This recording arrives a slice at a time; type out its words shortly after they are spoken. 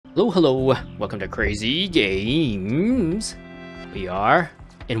Hello, welcome to Crazy Games. We are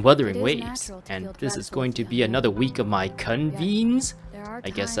in Wuthering Waves, and this is going to be another week of my convenes. I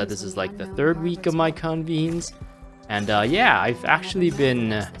guess this is like the third week of my convenes. And yeah, I've actually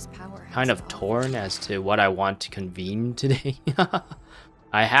been kind of torn as to what I want to convene today.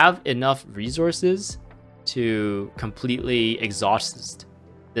 I have enough resources to completely exhaust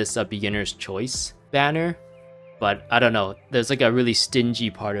this beginner's choice banner. But I don't know, there's like a really stingy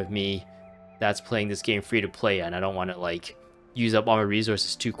part of me that's playing this game free to play, and I don't want to like use up all my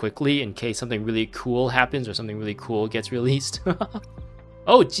resources too quickly in case something really cool happens or something really cool gets released.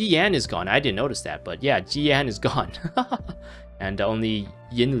 Oh, Jian is gone. I didn't notice that, but yeah, Jian is gone. And only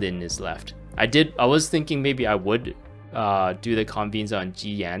Yinlin is left. I was thinking maybe I would do the convenes on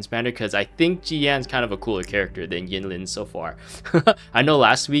Jian's banner, because I think Jian's kind of a cooler character than Yinlin so far. I know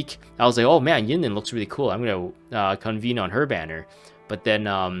last week I was like, oh man, Yinlin looks really cool, I'm gonna convene on her banner. But then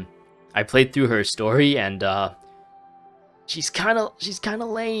I played through her story, and she's kind of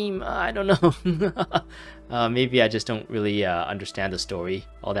lame. I don't know. Maybe I just don't really understand the story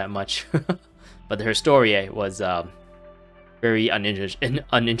all that much. But her story was very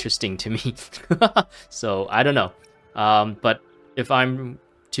uninteresting to me. So I don't know. But if I'm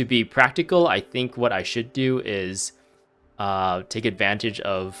to be practical, I think what I should do is take advantage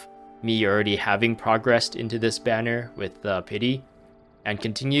of me already having progressed into this banner with Pity, and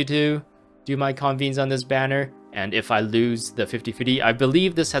continue to do my convenes on this banner. And if I lose the 50-50, I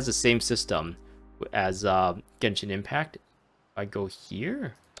believe this has the same system as Genshin Impact. If I go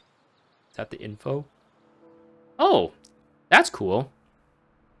here, is that the info? Oh, that's cool.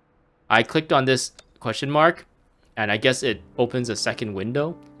 I clicked on this question mark, and I guess it opens a second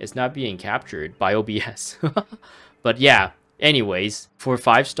window. It's not being captured by OBS. But yeah, anyways, for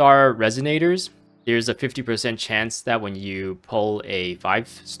 5-star resonators, there's a 50% chance that when you pull a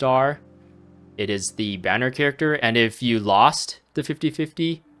 5-star, it is the banner character. And if you lost the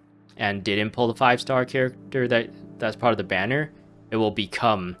 50-50 and didn't pull the 5-star character that's part of the banner, it will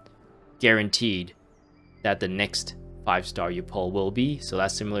become guaranteed that the next 5-star you pull will be. So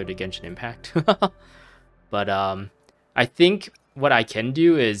that's similar to Genshin Impact. But I think what I can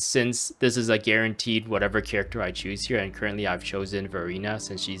do is, since this is a guaranteed whatever character I choose here, and currently I've chosen Verena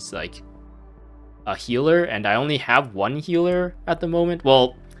since she's like a healer, and I only have one healer at the moment.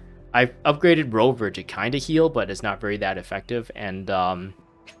 Well, I've upgraded Rover to kind of heal, but it's not very that effective. And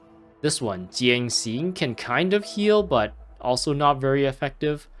this one, Jiangxing, can kind of heal, but also not very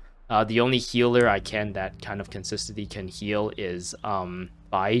effective. The only healer I can that kind of consistently can heal is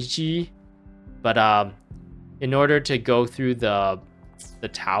Baiji. But in order to go through the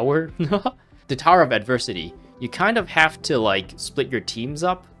tower, the Tower of Adversity, you kind of have to like split your teams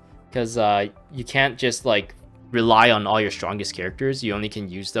up, because you can't just like rely on all your strongest characters. You only can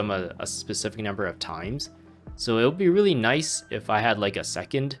use them a specific number of times. So it would be really nice if I had like a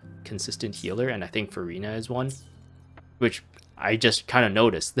second consistent healer, and I think Farina is one, which I just kind of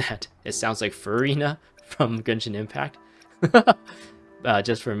noticed that it sounds like Farina from Genshin Impact.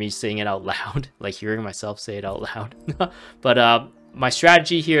 Just for me saying it out loud, like hearing myself say it out loud. But my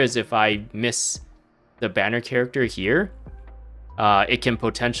strategy here is, if I miss the banner character here, it can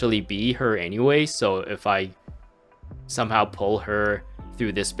potentially be her anyway. So if I somehow pull her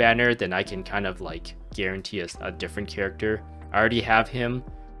through this banner, then I can kind of like guarantee a different character. I already have him.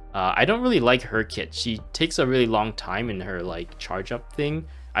 I don't really like her kit. She takes a really long time in her like charge up thing.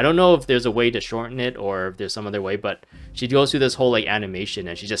 I don't know if there's a way to shorten it or if there's some other way, but she goes through this whole like animation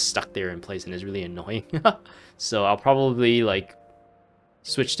and she's just stuck there in place, and it's really annoying. So I'll probably like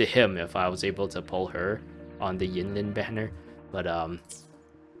switch to him if I was able to pull her on the Yinlin banner. But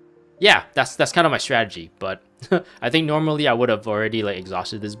yeah, that's kind of my strategy. But I think normally I would have already like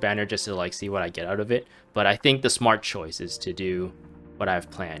exhausted this banner just to like see what I get out of it. But I think the smart choice is to do what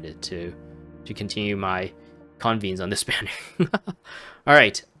I've planned, to continue my convenes on this banner. All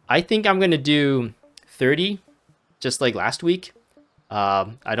right, I think I'm gonna do 30, just like last week.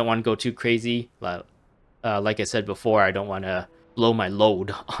 I don't want to go too crazy. Like I said before, I don't want to blow my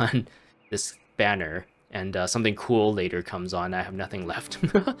load on this banner, and something cool later comes on. I have nothing left.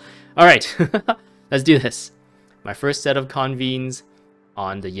 All right, let's do this. My first set of convenes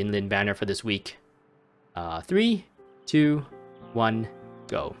on the Yinlin banner for this week. 3, 2, 1,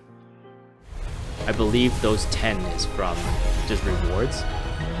 go. I believe those 10 is from just rewards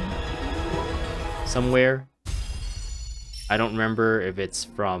somewhere. I don't remember if it's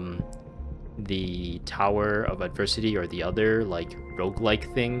from the Tower of Adversity or the other like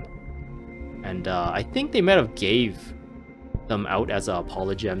roguelike thing. And I think they might have gave them out as a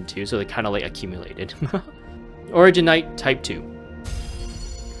Apologem too, so they kind of like accumulated. Originite type 2.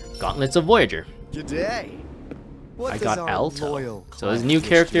 Gauntlets of Voyager. Today. What I does got our Alto. loyal So as a client new wish to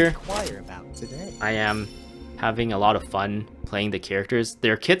character, inquire about today? I am having a lot of fun playing the characters.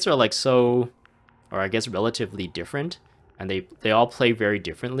 Their kits are like so, or I guess relatively different, and they all play very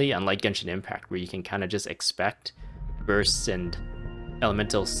differently, unlike Genshin Impact, where you can kind of just expect bursts and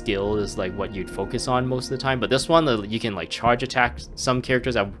elemental skill is like what you'd focus on most of the time. But this one, you can like charge attack. Some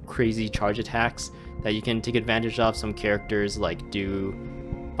characters have crazy charge attacks that you can take advantage of. Some characters like do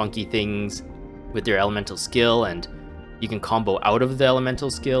funky things with their elemental skill, and you can combo out of the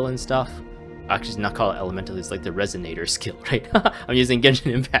elemental skill and stuff. Actually, it's not called elemental, it's like the resonator skill, right? I'm using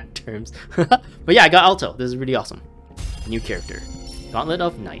Genshin Impact terms. But yeah, I got Alto. This is really awesome. New character. Gauntlet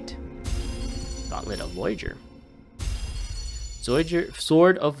of Night. Gauntlet of Voyager.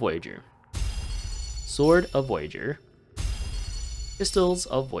 Sword of Voyager. Sword of Voyager. Pistols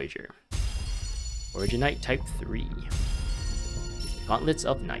of Voyager. Originite Type 3. Gauntlets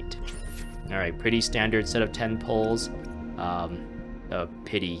of Night. Alright, pretty standard set of 10 pulls. The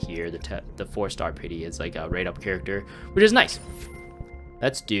pity here, the 4-star pity is like a right-up character, which is nice.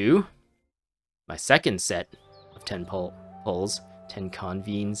 Let's do my second set of 10 pulls, 10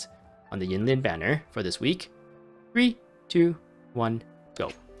 convenes on the Yinlin banner for this week. 3, 2, 1,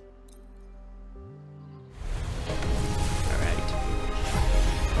 go. Alright.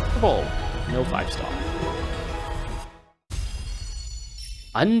 Purple. No 5-star.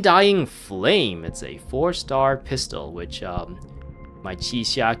 Undying Flame. It's a 4-star pistol, which my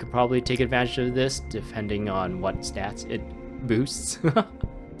Qixia could probably take advantage of this, depending on what stats it boosts.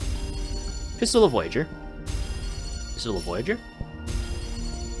 Pistol of Voyager. Pistol of Voyager.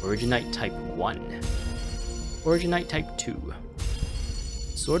 Originite Type 1. Originite Type 2.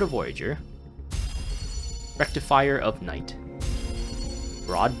 Sword of Voyager. Rectifier of Night.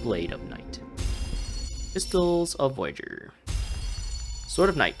 Broad Blade of Night. Pistols of Voyager. Sword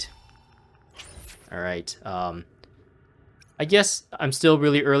of Night. Alright, I guess I'm still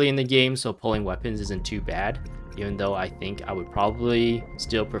really early in the game, so pulling weapons isn't too bad, even though I think I would probably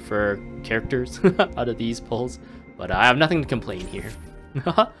still prefer characters out of these pulls, but I have nothing to complain here.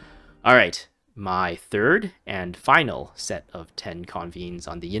 Alright, my third and final set of 10 convenes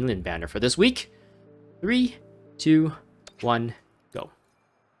on the Yinlin banner for this week. 3, 2, 1, go.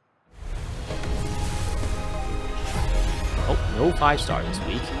 Oh, no 5-star this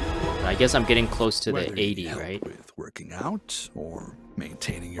week. But I guess I'm getting close to the 80, right? With working out or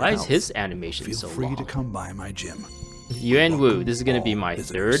maintaining your Why is health, his animation so feel free long? to come by my gym. Yuan Wu, this is gonna be my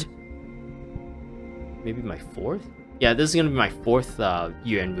visitors. third, maybe my fourth. Yeah, this is gonna be my fourth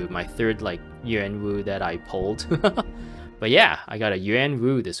Yuan Wu, my third like Yuan Wu that I pulled. But yeah, I got a Yuan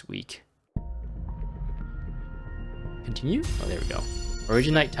Wu this week. Continue? Oh, there we go.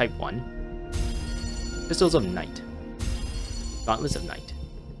 Originite Type 1. Pistols of Night. Gauntlets of Night.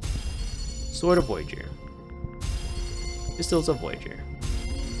 Sword of Voyager. Pistols of Voyager.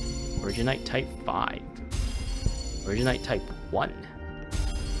 Originite Type 5. Originite Type 1.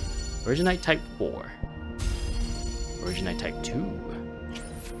 Originite Type 4. Originite Type 2.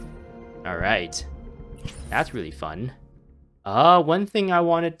 Alright. That's really fun. One thing I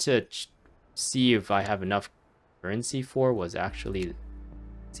wanted to see if I have enough currency for was actually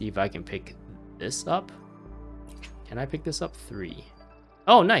see if I can pick this up. Can I pick this up? 3.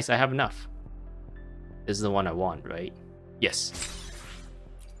 Oh, nice. I have enough. This is the one I want, right? Yes.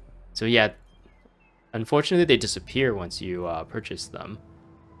 So yeah, unfortunately they disappear once you purchase them.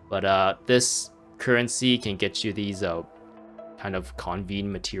 But this currency can get you these kind of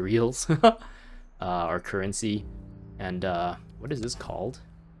convene materials or currency. And what is this called?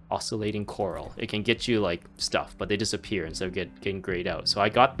 Oscillating coral. It can get you like stuff, but they disappear instead of getting grayed out. So I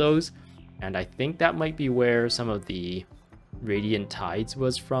got those, and I think that might be where some of the Radiant Tides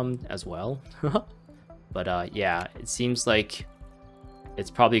was from as well. But yeah, it seems like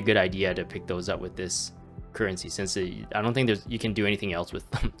it's probably a good idea to pick those up with this currency, since I don't think you can do anything else with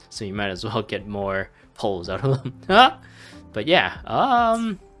them, so you might as well get more pulls out of them. But yeah,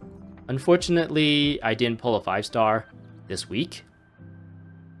 unfortunately I didn't pull a 5-star this week,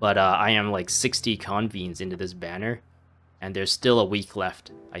 but I am like 60 convenes into this banner, and there's still a week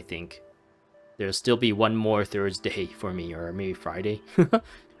left. I think there'll still be one more Thursday for me, or maybe Friday,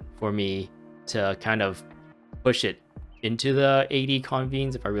 for me to kind of push it into the 80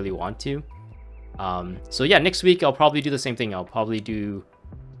 convenes if I really want to. So yeah, next week I'll probably do the same thing. I'll probably do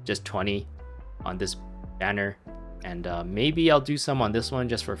just 20 on this banner, and maybe I'll do some on this one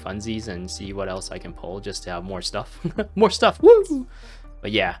just for funsies and see what else I can pull just to have more stuff. More stuff, woo!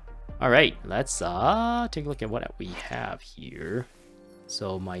 But yeah, all right, let's take a look at what we have here.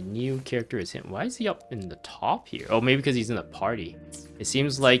 So my new character is him. Why is he up in the top here? Oh, maybe because he's in the party. It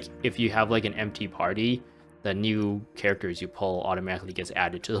seems like if you have like an empty party, the new characters you pull automatically gets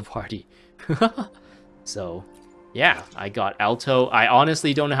added to the party. So yeah, I got Alto. I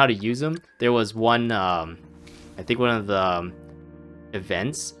honestly don't know how to use him. There was one, I think one of the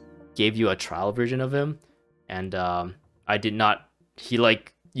events gave you a trial version of him, and I did not. You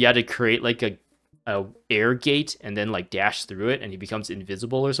had to create like a air gate and then like dash through it, and he becomes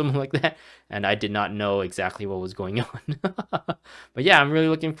invisible or something like that. And I did not know exactly what was going on. But yeah, I'm really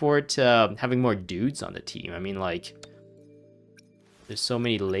looking forward to having more dudes on the team. I mean, like, there's so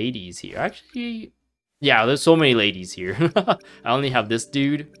many ladies here. Actually, yeah, there's so many ladies here. I only have this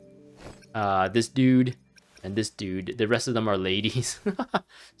dude, and this dude. The rest of them are ladies.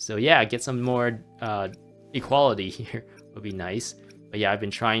 So yeah, get some more equality here would be nice. But yeah, I've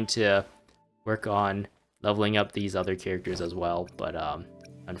been trying to work on leveling up these other characters as well, but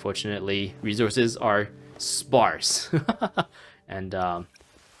unfortunately resources are sparse. And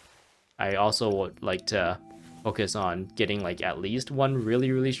I also would like to focus on getting like at least one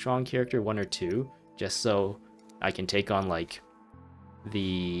really strong character, one or two, just so I can take on like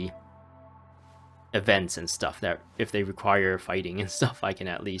the events and stuff that if they require fighting and stuff, I can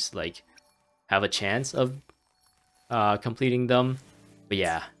at least like have a chance of completing them. But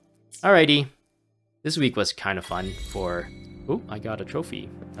yeah, alrighty, this week was kind of fun for... Oh, I got a trophy.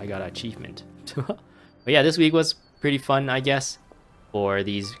 I got an achievement. But yeah, this week was pretty fun, I guess, for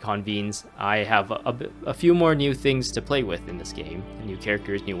these convenes. I have a few more new things to play with in this game. New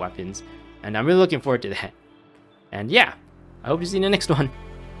characters, new weapons, and I'm really looking forward to that. And yeah, I hope to see you in the next one.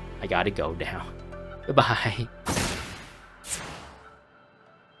 I gotta go now. Goodbye.